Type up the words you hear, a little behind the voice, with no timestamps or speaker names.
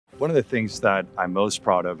One of the things that I'm most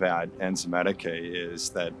proud of at Enzymedica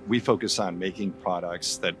is that we focus on making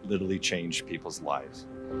products that literally change people's lives.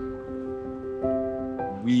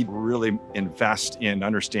 We really invest in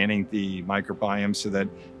understanding the microbiome so that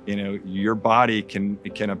your body can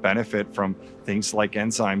benefit from things like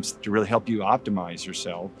enzymes to really help you optimize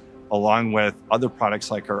yourself, along with other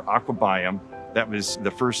products like our Aqua Biome that was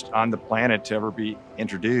the first on the planet to ever be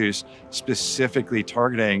introduced, specifically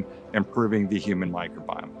targeting improving the human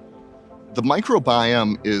microbiome. The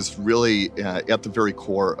microbiome is really at the very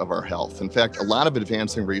core of our health. In fact, a lot of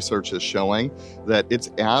advancing research is showing that it's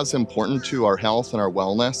as important to our health and our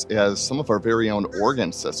wellness as some of our very own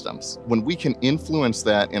organ systems. When we can influence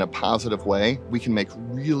that in a positive way, we can make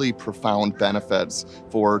really profound benefits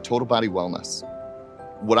for total body wellness.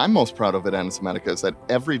 What I'm most proud of at Enzymedica is that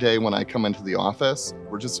every day when I come into the office,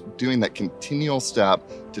 we're just doing that continual step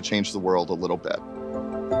to change the world a little bit.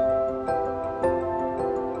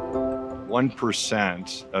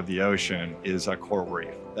 1% of the ocean is a coral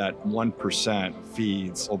reef. That 1%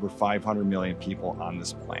 feeds over 500 million people on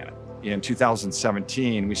this planet. In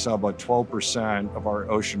 2017, we saw about 12% of our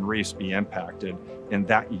ocean reefs be impacted in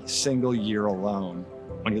that single year alone.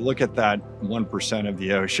 When you look at that 1% of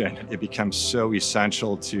the ocean, it becomes so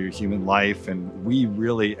essential to human life. And we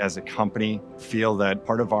really, as a company, feel that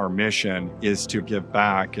part of our mission is to give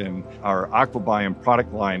back. And our Aqua Biome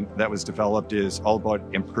product line that was developed is all about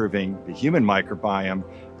improving the human microbiome.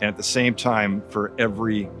 And at the same time, for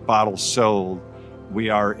every bottle sold,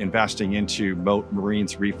 we are investing into Mote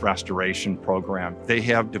Marine's Reef Restoration Program. They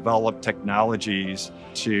have developed technologies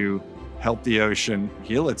to help the ocean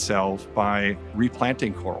heal itself by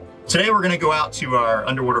replanting coral. Today we're going to go out to our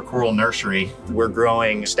underwater coral nursery. We're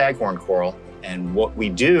growing staghorn coral, and what we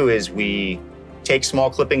do is we take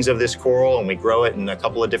small clippings of this coral and we grow it in a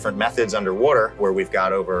couple of different methods underwater, where we've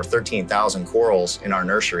got over 13,000 corals in our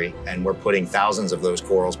nursery, and we're putting thousands of those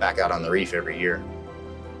corals back out on the reef every year.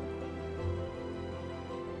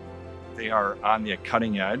 They are on the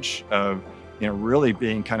cutting edge of really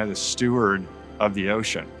being kind of the steward of the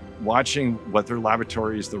ocean. Watching what their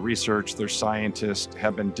laboratories, the research, their scientists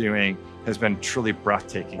have been doing has been truly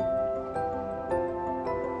breathtaking.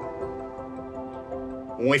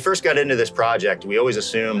 When we first got into this project, we always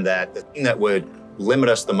assumed that the thing that would limit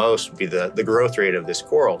us the most would be the growth rate of this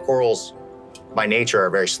coral. Corals, by nature,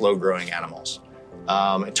 are very slow-growing animals.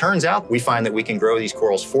 It turns out we find that we can grow these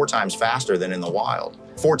corals 4 times faster than in the wild.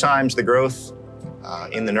 4 times the growth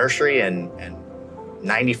in the nursery and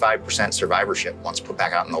 95% survivorship once put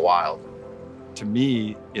back out in the wild. To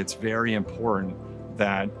me, it's very important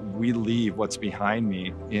that we leave what's behind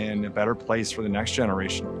me in a better place for the next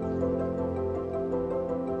generation.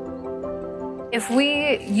 If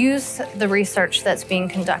we use the research that's being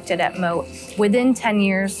conducted at Mote, within 10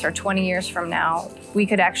 years or 20 years from now, we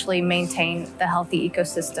could actually maintain the healthy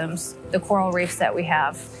ecosystems, the coral reefs that we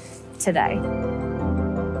have today.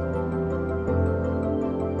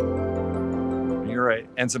 You're an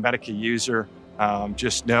Enzymedica user,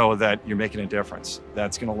 just know that you're making a difference.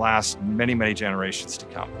 That's going to last many, many generations to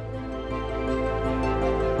come.